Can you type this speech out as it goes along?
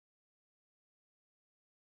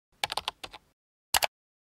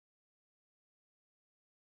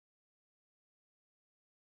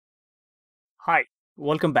Hi,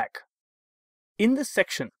 welcome back. In this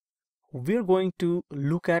section, we're going to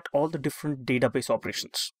look at all the different database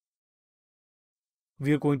operations.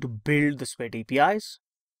 We're going to build the Sweat APIs,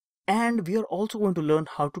 and we are also going to learn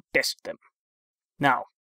how to test them. Now,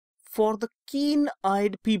 for the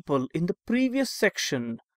keen-eyed people in the previous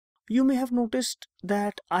section, you may have noticed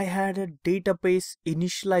that I had a database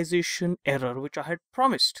initialization error which I had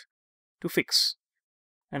promised to fix.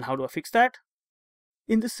 And how do I fix that?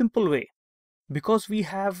 In this simple way. Because we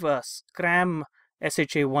have Scram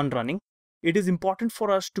SHA1 running, it is important for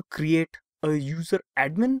us to create a user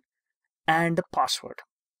admin and a password.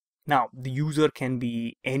 Now, the user can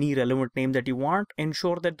be any relevant name that you want.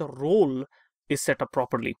 Ensure that the role is set up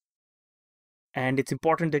properly. And it's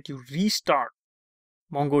important that you restart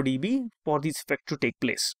MongoDB for this effect to take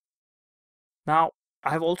place. Now,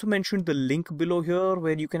 I have also mentioned the link below here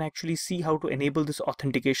where you can actually see how to enable this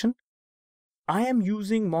authentication. I am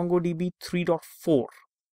using MongoDB 3.4.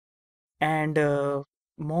 and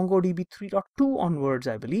MongoDB 3.2 onwards,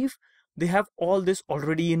 I believe, they have all this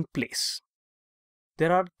already in place.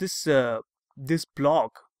 There are this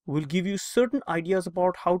blog will give you certain ideas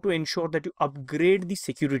about how to ensure that you upgrade the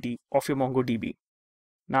security of your MongoDB.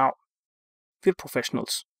 Now, we're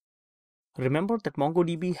professionals. Remember that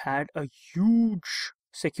MongoDB had a huge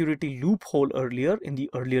security loophole earlier in the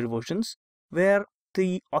earlier versions where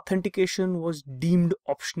the authentication was deemed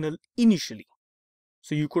optional initially.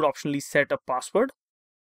 So you could optionally set a password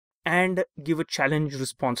and give a challenge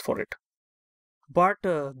response for it. But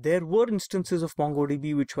there were instances of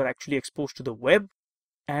MongoDB which were actually exposed to the web,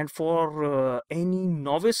 and for any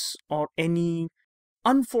novice or any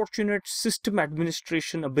unfortunate system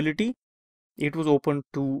administration ability, it was open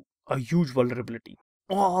to a huge vulnerability.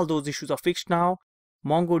 All those issues are fixed now.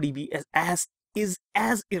 MongoDB is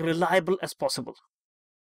as irreliable as possible.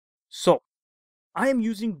 So I am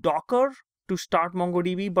using Docker to start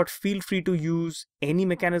MongoDB, but feel free to use any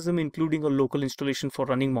mechanism, including a local installation for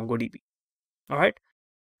running MongoDB. All right.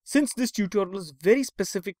 Since this tutorial is very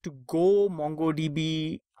specific to Go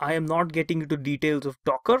MongoDB, I am not getting into details of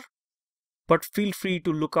Docker, but feel free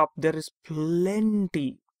to look up. There is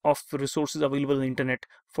plenty of resources available on the internet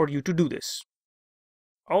for you to do this.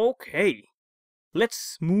 Okay,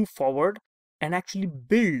 let's move forward and actually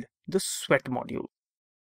build the Sweat module.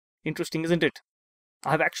 Interesting, isn't it?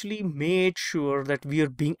 I've actually made sure that we are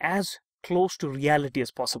being as close to reality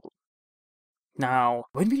as possible. Now,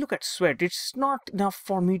 when we look at Sweat, it's not enough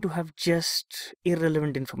for me to have just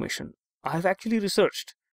irrelevant information. I've actually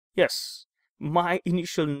researched. Yes, my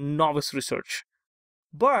initial novice research.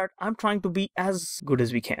 But I'm trying to be as good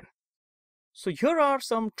as we can. So here are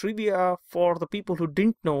some trivia for the people who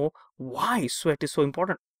didn't know why sweat is so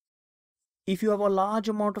important. If you have a large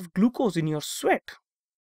amount of glucose in your sweat,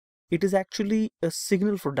 it is actually a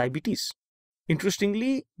signal for diabetes.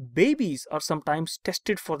 Interestingly, babies are sometimes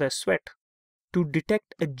tested for their sweat to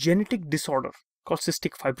detect a genetic disorder called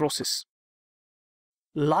cystic fibrosis.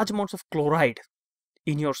 Large amounts of chloride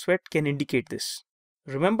in your sweat can indicate this.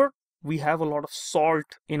 Remember, we have a lot of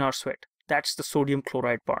salt in our sweat. That's the sodium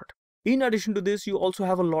chloride part. In addition to this, you also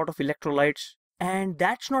have a lot of electrolytes. And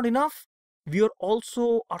that's not enough. We are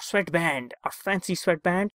also, our sweat band, our fancy sweat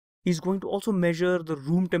band, is going to also measure the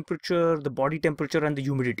room temperature, the body temperature, and the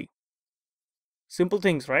humidity. Simple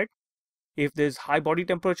things, right? If there's high body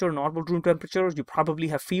temperature, normal room temperature, you probably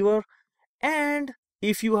have fever. And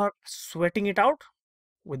if you are sweating it out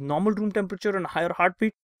with normal room temperature and higher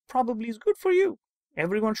heartbeat, probably is good for you.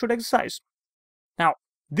 Everyone should exercise. Now,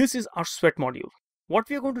 this is our sweat module. What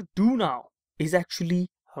we are going to do now is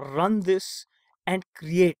actually run this and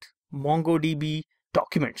create MongoDB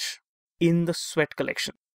documents in the sweat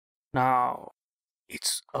collection. Now,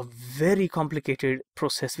 it's a very complicated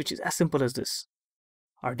process, which is as simple as this.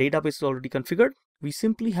 Our database is already configured. We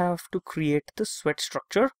simply have to create the sweat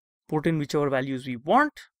structure, put in whichever values we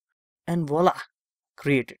want, and voila,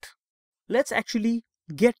 create it. Let's actually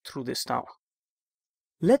get through this now.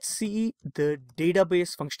 Let's see the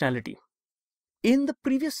database functionality. In the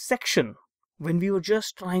previous section, when we were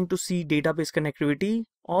just trying to see database connectivity,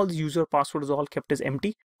 all the user password is all kept as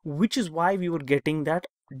empty, which is why we were getting that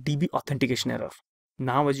DB authentication error.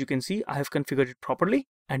 Now, as you can see, I have configured it properly,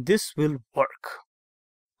 and this will work.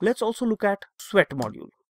 Let's also look at Sweat module.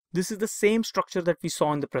 This is the same structure that we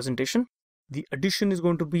saw in the presentation. The addition is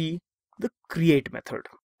going to be the create method.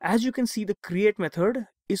 As you can see, the create method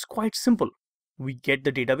is quite simple. We get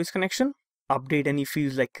the database connection, update any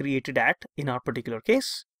fields like created at in our particular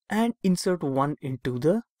case, and insert one into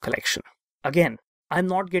the collection. Again, I'm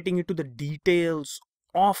not getting into the details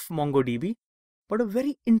of MongoDB, but a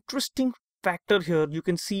very interesting factor here you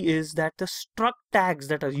can see is that the struct tags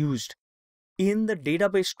that are used in the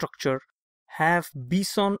database structure have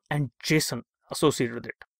BSON and JSON associated with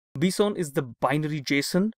it. BSON is the binary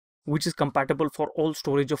JSON, which is compatible for all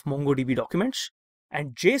storage of MongoDB documents.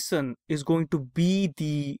 And JSON is going to be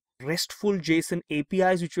the RESTful JSON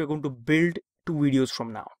APIs, which we are going to build 2 videos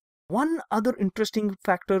from now. One other interesting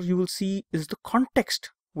factor you will see is the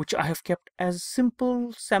context, which I have kept as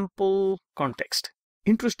simple sample context.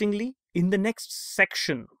 Interestingly, in the next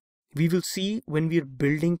section, we will see when we are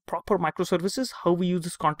building proper microservices, how we use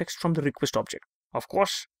this context from the request object. Of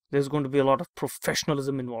course, there's going to be a lot of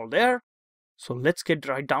professionalism involved there. So let's get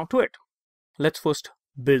right down to it. Let's first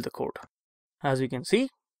build the code. As you can see,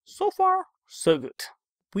 so far, so good.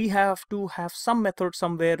 We have to have some method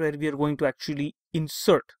somewhere where we are going to actually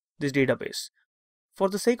insert this database. For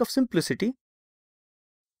the sake of simplicity,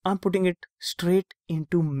 I'm putting it straight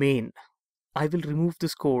into main. I will remove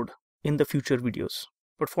this code in the future videos.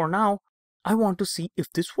 But for now, I want to see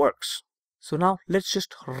if this works. So now let's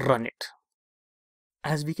just run it.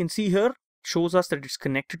 As we can see here, it shows us that it's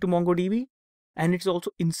connected to MongoDB and it's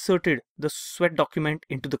also inserted the sweat document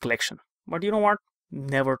into the collection. But you know what?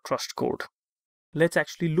 Never trust code. Let's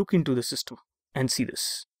actually look into the system and see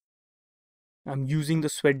this. I'm using the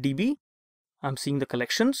sweat DB. I'm seeing the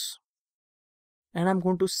collections. And I'm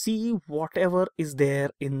going to see whatever is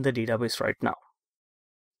there in the database right now.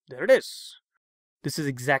 There it is. This is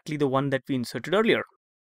exactly the one that we inserted earlier.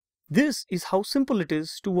 This is how simple it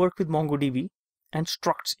is to work with MongoDB and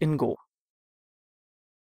structs in Go.